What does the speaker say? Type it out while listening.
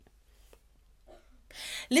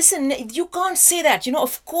Listen, you can't say that.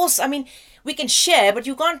 Of course, I mean, we can share, but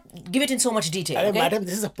you can't give it in so much detail. Hey, Okay? madam,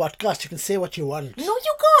 this is a podcast. You can say what you want. No,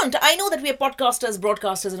 you can't. I know that we are podcasters,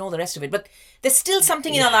 broadcasters, and all the rest of it, but there's still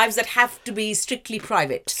something in our lives that have to be strictly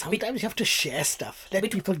private. Sometimes you have to share stuff. Let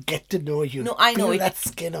people get to know you. No, I know Peel it. that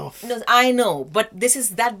skin off. No, I know, but this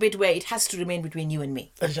is that bit where it has to remain between you and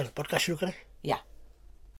me. चलो podcast शुरू करें. Yeah.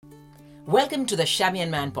 Welcome to the Shabby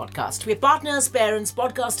and Man podcast. We're partners, parents,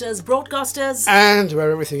 podcasters, broadcasters. And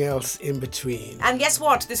we're everything else in between. And guess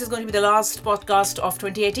what? This is going to be the last podcast of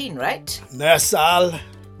 2018, right? Naya saal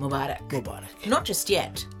Mubarak. Mubarak. Not just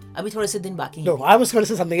yet. Abhi thode se din baki. No, I was going to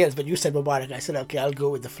say something else, but you said Mubarak. I said, okay, I'll go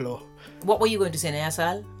with the flow. What were you going to say, Naya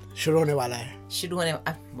Saal? शुरू होने वाला है.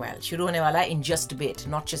 Shuru hone wala hai in just a bit,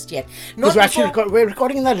 not just yet. Because we're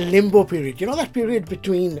recording in that limbo period. You know that period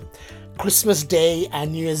between Christmas Day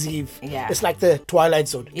and New Year's Eve? Yeah. It's like the Twilight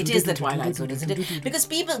Zone. It is the Twilight Zone, isn't it? Because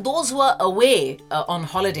those who are away on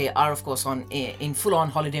holiday are, of course, in full-on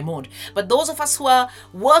holiday mode. But those of us who are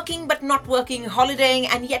working but not working, holidaying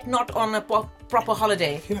and yet not on a proper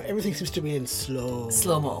holiday. Everything seems to be in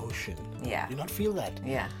slow-mo motion. Yeah. Do you not feel that?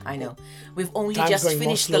 Yeah, I know. We've only Time's just going more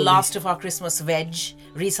finished the slowly. last of our Christmas veg,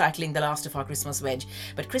 recycling the last of our Christmas veg.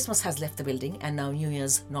 But Christmas has left the building and now New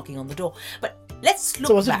Year's knocking on the door. But let's look back.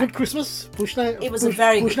 So was it good Christmas? It was a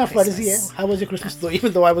very good Christmas. How was your Christmas though?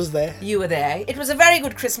 Even though I was there. You were there. It was a very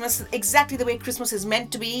good Christmas, exactly the way Christmas is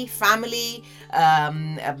meant to be. Family,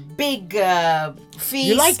 a big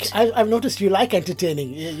feast. I've noticed you like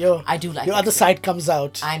entertaining. I do like your other side comes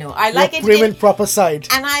out. I know. I like your prim and proper side.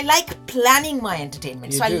 And I like planning my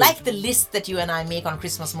entertainment. So I do. like the list that you and I make on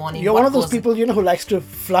Christmas morning. You're one of those people, who likes to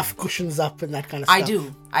fluff cushions up and that kind of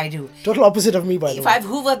stuff. I do. Total opposite of me, by the way. If I've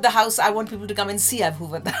hoovered the house, I want people to come and see I've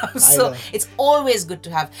hoovered the house. I So know. it's always good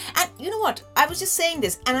to have. And you know what? I was just saying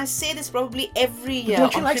this, and I say this probably every year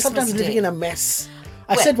Don't you on like Christmas sometimes Day. living in a mess?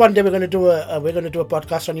 I said one day we're going to do a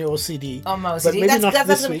podcast on your OCD. On my OCD. But maybe not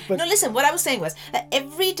this week. But No, listen, what I was saying was that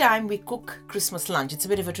every time we cook Christmas lunch, it's a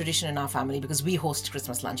bit of a tradition in our family because we host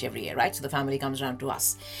Christmas lunch every year, right? So the family comes around to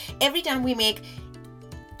us. Every time we make,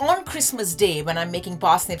 on Christmas Day, when I'm making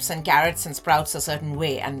parsnips and carrots and sprouts a certain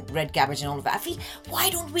way and red cabbage and all of that, I feel, why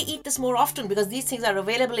don't we eat this more often? Because these things are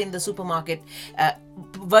available in the supermarket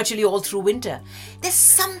virtually all through winter. There's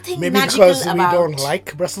something maybe magical because about... we don't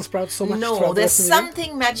like Brussels sprouts so much. No, there's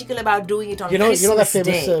something magical about doing it on Christmas You know that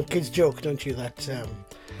famous Day. kids joke, don't you? That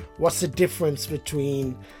what's the difference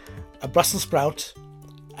between a Brussels sprout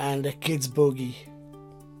and a kid's bogey?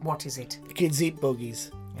 What is it? Kids eat bogeys.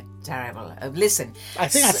 Terrible. Listen. I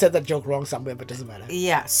think I said that joke wrong somewhere, but it doesn't matter.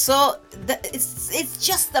 Yeah, so it's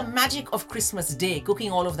just the magic of Christmas Day,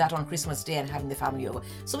 cooking all of that on Christmas Day and having the family over.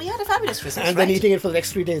 So we had a fabulous Christmas, And then right? eating it for the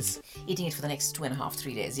next 3 days. Eating it for the next 2.5,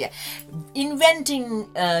 3 days, yeah.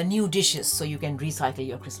 Inventing new dishes so you can recycle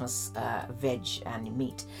your Christmas veg and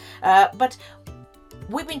meat. But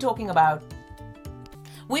we've been talking about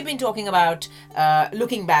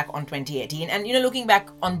looking back on 2018, and looking back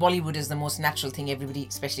on Bollywood is the most natural thing everybody,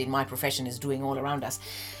 especially in my profession, is doing all around us.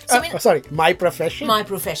 So Sorry, my profession? my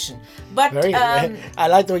profession. But I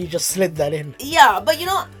like the way you just slid that in. yeah, but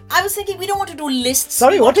I was thinking we don't want to do lists.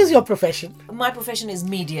 Sorry, what is your profession? My profession is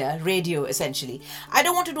media, radio, essentially. I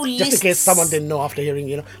don't want to do Just lists. in case someone didn't know after hearing,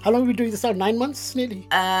 how long have we been doing this now? 9 months nearly?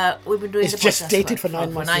 We've been doing It's the just podcast stated for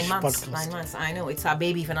 9 months, this podcast. 9 months. I know, it's our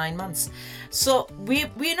baby for 9 months. So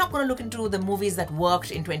we're not going to look into the movies that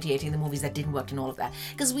worked in 2018, the movies that didn't work and all of that.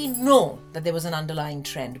 Because we know that there was an underlying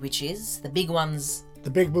trend, which is the big ones The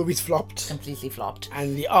big movies flopped. completely flopped.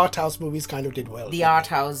 And the art house movies kind of did well. The art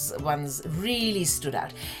house ones really stood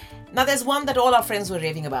out. Now, there's one that all our friends were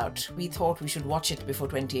raving about. We thought we should watch it before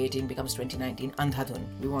 2018 becomes 2019. Andhadhun.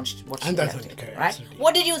 We watched Andhadhun, it, okay, right? absolutely.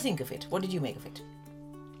 What did you think of it? What did you make of it?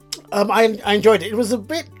 I enjoyed it. It was a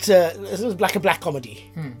bit... it was like a black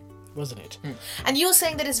comedy, wasn't it? And you're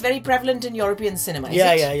saying that it's very prevalent in European cinema, is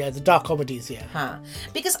Yeah, it? yeah. The dark comedies, yeah. Huh.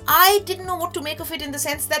 Because I didn't know what to make of it in the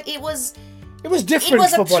sense that it was It was different It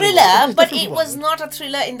was a for Bollywood. thriller, but different it for was Bollywood. not a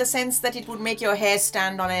thriller in the sense that it would make your hair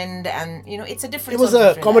stand on end, and it's a different. It was sort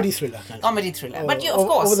of a comedy thriller. Kind of. Comedy thriller, but of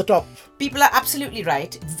course, over the top. People are absolutely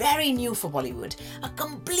right. Very new for Bollywood. A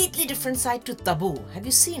completely different side to Tabu. Have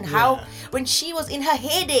you seen how when she was in her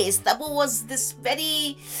heydays, Tabu was this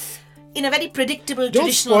very in a very predictable, Don't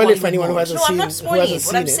traditional spoil it Hollywood for anyone who mode. hasn't No, seen. I'm not who spoiling hasn't it.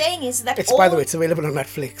 What seen I'm it. saying is that It's, by the way, it's available on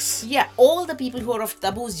Netflix. yeah, all the people who are of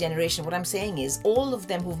Tabu's generation, what I'm saying is all of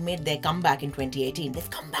them who've made their comeback in 2018, they've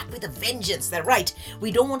come back with a vengeance. They're right.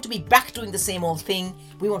 We don't want to be back doing the same old thing.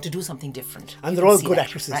 We want to do something different. And You they're can all see good that,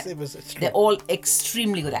 actresses. right? It's true. They're all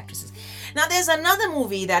extremely good actresses. Now, there's another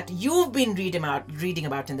movie that you've been reading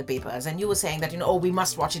about in the papers, and you were saying that, we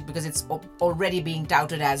must watch it because it's already being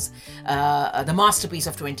touted as the masterpiece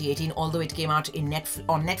of 2018, although it came out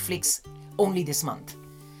on Netflix only this month,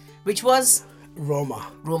 which was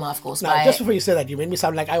Roma. Roma, of course. Now, just before you say that, you made me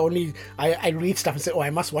sound like I read stuff and say, I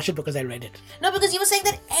must watch it because I read it. No, because you were saying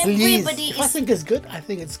that Please. everybody If I think it's good, I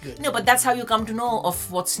think it's good. No, but that's how you come to know of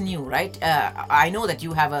what's new, right? I know that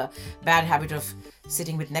you have a bad habit of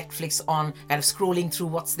sitting with Netflix on, kind of scrolling through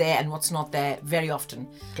what's there and what's not there very often.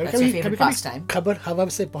 That's your favorite pastime. खबर हवा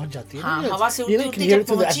से पहुंच जाती है ना? हवा से You उड़ती can hear it जब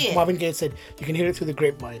through the, पहुंची है. as Marvin Gaye said, you can hear it through the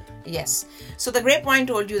grapevine. Yes. So the Grapevine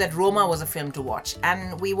told you that Roma was a film to watch,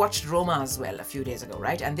 and we watched Roma as well a few days ago,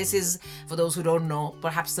 right? And this is, for those who don't know,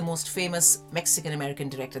 perhaps the most famous Mexican-American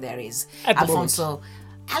director there is, At the Alfonso.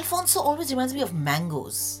 Alfonso always reminds me of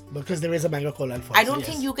mangoes. Because there is a mango called Alfonso. I don't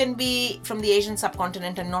think you can be from the Asian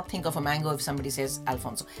subcontinent and not think of a mango if somebody says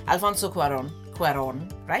Alfonso. Alfonso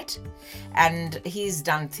Cuarón, right? And he's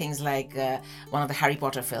done things like one of the Harry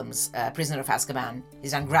Potter films, Prisoner of Azkaban.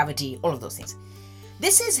 He's done Gravity, all of those things.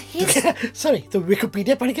 This is his... Sorry, तो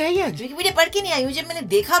Wikipedia पढ़ के आई आज? Wikipedia पढ़ के नहीं आई. जब मैंने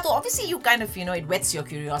देखा तो obviously you kind of, it whets your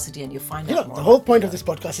curiosity and you find out more. The whole point of this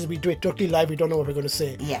podcast is we do it totally live. We don't know what we're going to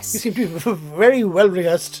say. Yes. You seem to be very well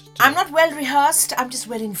rehearsed. I'm not well rehearsed. I'm just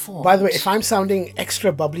well informed. By the way, if I'm sounding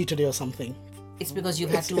extra bubbly today or something, it's because you've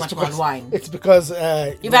had too much mulled wine. It's because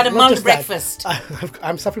you've had a not mulled just that, breakfast.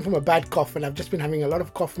 I'm suffering from a bad cough, and I've just been having a lot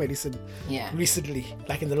of cough medicine recently,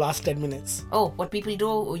 like in the last 10 minutes. Oh, what people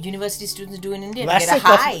do, university students do in India, Vase to get a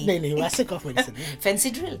high. Vase cough medicine. Fancy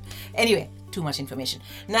drill. Anyway, too much information.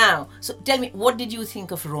 Now, so tell me, what did you think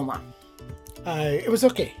of Roma? It was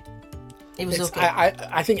okay. It was okay.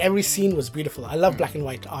 I think every scene was beautiful. I love black and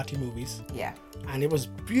white arty movies. Yeah. And it was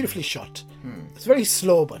beautifully shot. It's very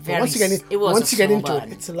slow, but once you get into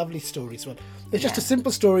it, it's a lovely story as well. It's just a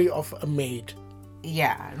simple story of a maid.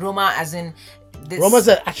 Yeah, Roma as in... Roma's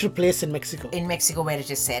an actual place in Mexico. In Mexico, where it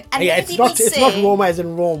is set. And it's not Roma as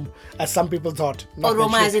in Rome, as some people thought. Or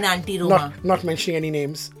Roma as in anti-Roma. Not mentioning any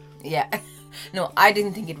names. Yeah. No, I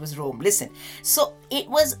didn't think it was Rome. Listen, so it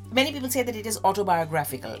was, many people say that it is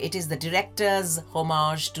autobiographical. It is the director's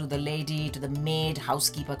homage to the lady, to the maid,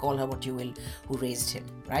 housekeeper, call her what you will, who raised him,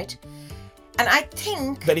 right? And I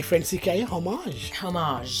think... Very fancy kya hai? Homage.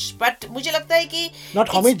 Homage. But मुझे लगता है कि... Not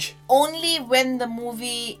homage. Only when the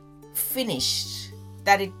movie finished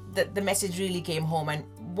that the message really came home, and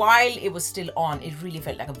while it was still on, it really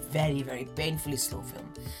felt like a very, very painfully slow film.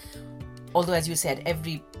 Although, as you said,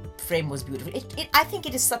 every frame was beautiful. I think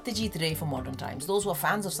it is Satyajit Ray for modern times. Those who are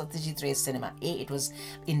fans of Satyajit Ray's cinema, it was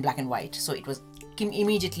in black and white, so it was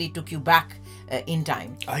immediately took you back in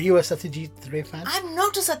time. Are you a Satyajit Ray fan? I'm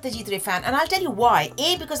not a Satyajit Ray fan, and I'll tell you why.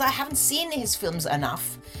 A, because I haven't seen his films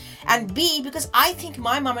enough, and B, because I think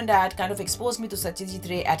my mum and dad kind of exposed me to Satyajit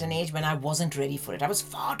Ray at an age when I wasn't ready for it. I was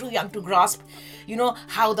far too young to grasp,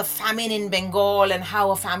 how the famine in Bengal and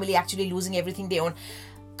how a family actually losing everything they own.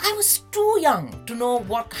 I was too young to know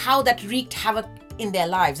how that wreaked havoc in their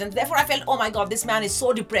lives, and therefore I felt, oh my God, this man is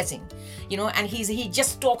so depressing, and he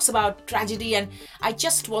just talks about tragedy, and I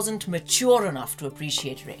just wasn't mature enough to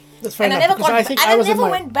appreciate Ray. That's fair enough. I think I was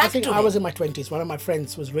in my 20s. One of my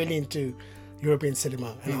friends was really into European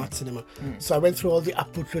cinema and art cinema, so I went through all the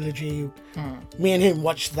Apu trilogy. Me and him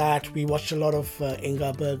watched that. We watched a lot of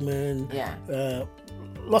Ingmar Bergman.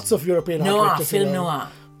 Lots of European art. Film noir.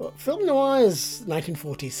 Film noir is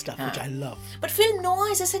 1940s stuff, which I love. But film noir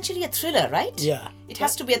is essentially a thriller, right? Yeah. It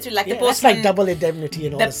has to be a thriller. Like the Postman. That's like Double Indemnity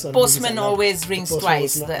and all that sort of movies. The Postman always rings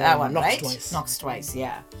twice. That one, knocks right? Twice. Knocks twice,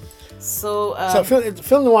 yeah. So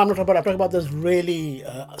film noir I'm not talking about. I'm talking about those really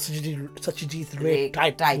Satyajit Ray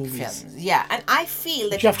type movies. Films. Yeah, and I feel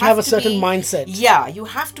that you have to have a certain mindset. Yeah, you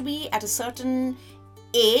have to be at a certain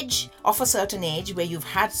age, where you've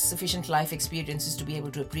had sufficient life experiences to be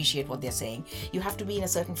able to appreciate what they're saying. You have to be in a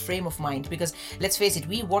certain frame of mind, because let's face it,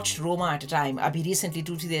 we watched Roma at a time, Abhi recently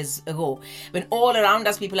 2-3 days ago, when all around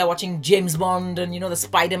us people are watching James Bond and the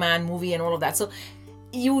Spider-Man movie and all of that. So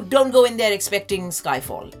you don't go in there expecting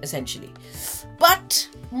Skyfall, essentially. But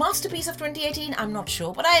masterpiece of 2018, I'm not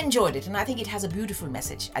sure, but I enjoyed it, and I think it has a beautiful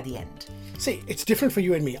message at the end. See, it's different for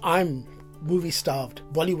you and me. I'm movie starved,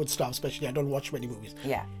 Bollywood starved especially. I don't watch many movies.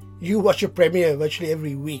 Yeah. You watch a premiere virtually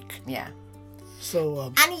every week. Yeah.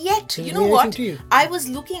 So and yet, you know what? I was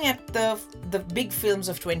looking at the big films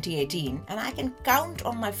of 2018, and I can count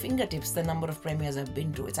on my fingertips the number of premieres I've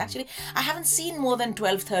been to. It's actually, I haven't seen more than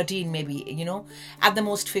 12, 13 maybe, you know, at the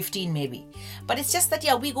most 15 maybe. But it's just that,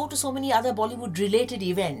 yeah, we go to so many other Bollywood related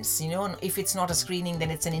events, you know, if it's not a screening, then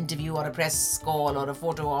it's an interview or a press call or a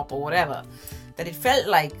photo op or whatever, that it felt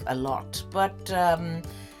like a lot. But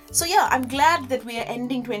so yeah, I'm glad that we are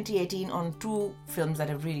ending 2018 on two films that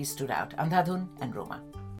have really stood out, Andhadhun and Roma.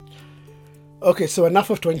 Okay, so enough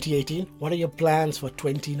of 2018. What are your plans for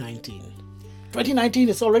 2019? 2019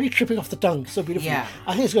 is already tripping off the tongue so beautifully. Yeah.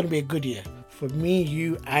 I think it's going to be a good year for me,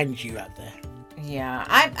 you, and you out there. Yeah,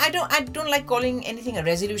 I don't like calling anything a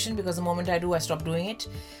resolution, because the moment I do, I stop doing it.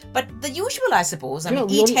 But the usual, I suppose. I mean,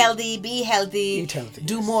 eat healthy, be healthy,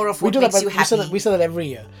 do more of what makes you happy. We say that every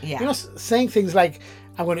year. Yeah. You know, saying things like,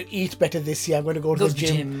 I'm going to eat better this year, I'm going to go to the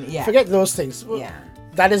gym. Yeah. Forget those things. Yeah.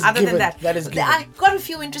 That is Other given. than That is given. I've got a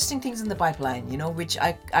few interesting things in the pipeline, you know, which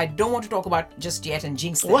I don't want to talk about just yet and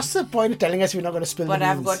jinx them. What's the point of telling us we're not going to spill the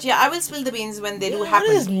beans? But I will spill the beans when they do happen.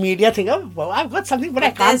 What is this media thing? Oh, well, I've got something, but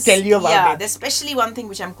I can't tell you about it. Yeah, there's especially one thing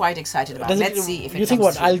which I'm quite excited about. Let's see if it comes. You think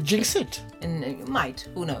what? Through. I'll jinx it? Might.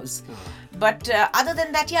 Who knows? But other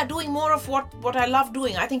than that, yeah, doing more of what I love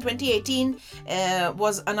doing. I think 2018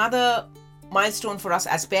 was another milestone for us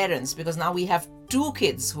as parents, because now we have 2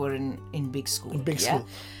 kids who are in big school. School.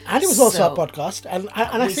 And it was also our podcast. And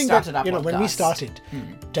I think that, you know, when we started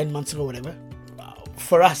 10 months ago, whatever,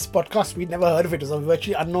 for us, podcast, we'd never heard of it. It was a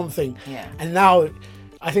virtually unknown thing. Yeah. And now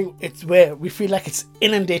I think it's where we feel like it's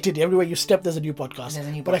inundated. Everywhere you step, there's a new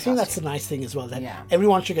podcast. But I think that's a nice thing as well, that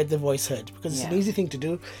everyone should get their voice heard, because it's an easy thing to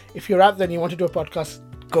do. If you're out there and you want to do a podcast,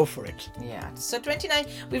 go for it. Yeah. So 29,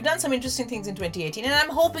 we've done some interesting things in 2018, and I'm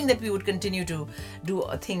hoping that we would continue to do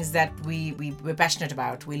things that we're passionate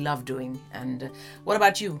about, we love doing. And what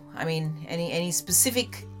about you? I mean, any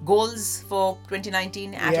specific goals for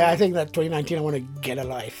 2019 at all? I think that 2019 I want to get a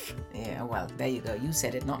life. Yeah, well, there you go. You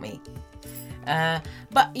said it, not me.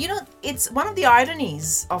 But you know, it's one of the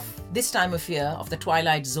ironies of this time of year, of the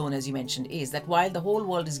twilight zone, as you mentioned, is that while the whole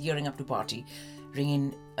world is gearing up to party, ring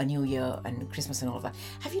in a new year and Christmas and all of that,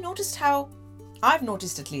 have you noticed how, I've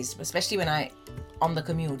noticed at least, especially when on the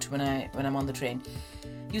commute, when I'm on the train,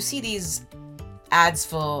 you see these ads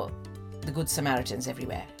for the Good Samaritans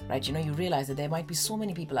everywhere, right? You know, you realize that there might be so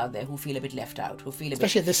many people out there who feel a bit left out, who feel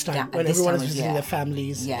especially at this time, when everyone is visiting their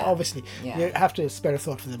families. Obviously, you have to spare a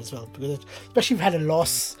thought for them as well, because especially if you've had a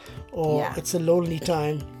loss or it's a lonely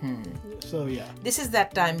time. So yeah, this is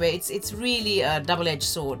that time where it's really a double-edged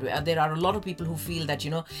sword. There are a lot of people who feel that,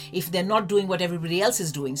 you know, if they're not doing what everybody else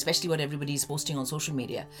is doing, especially what everybody is posting on social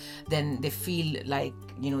media, then they feel like,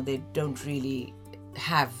 you know, they don't really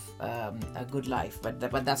have a good life. But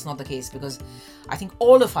that's not the case, because I think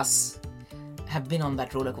all of us have been on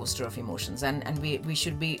that roller coaster of emotions, and we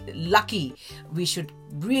should be lucky. We should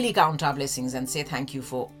really count our blessings and say thank you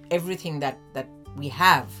for everything that we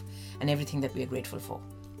have and everything that we are grateful for.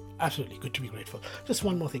 Absolutely, good to be grateful. Just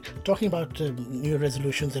one more thing. Talking about new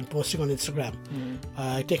resolutions and posting on Instagram.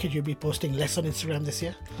 I take it you'll be posting less on Instagram this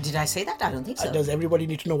year? Did I say that? I don't think so. Does everybody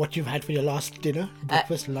need to know what you've had for your last dinner,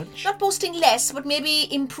 breakfast, lunch? Not posting less, but maybe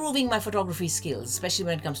improving my photography skills, especially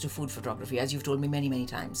when it comes to food photography, as you've told me many, many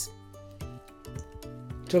times.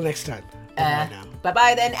 Till next time. Bye-bye now.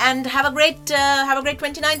 Bye-bye then, and have a great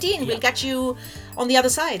 2019. We'll catch you on the other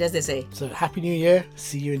side, as they say. So, Happy New Year.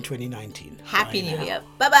 See you in 2019. Happy New Year.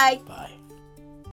 Bye-bye. Bye.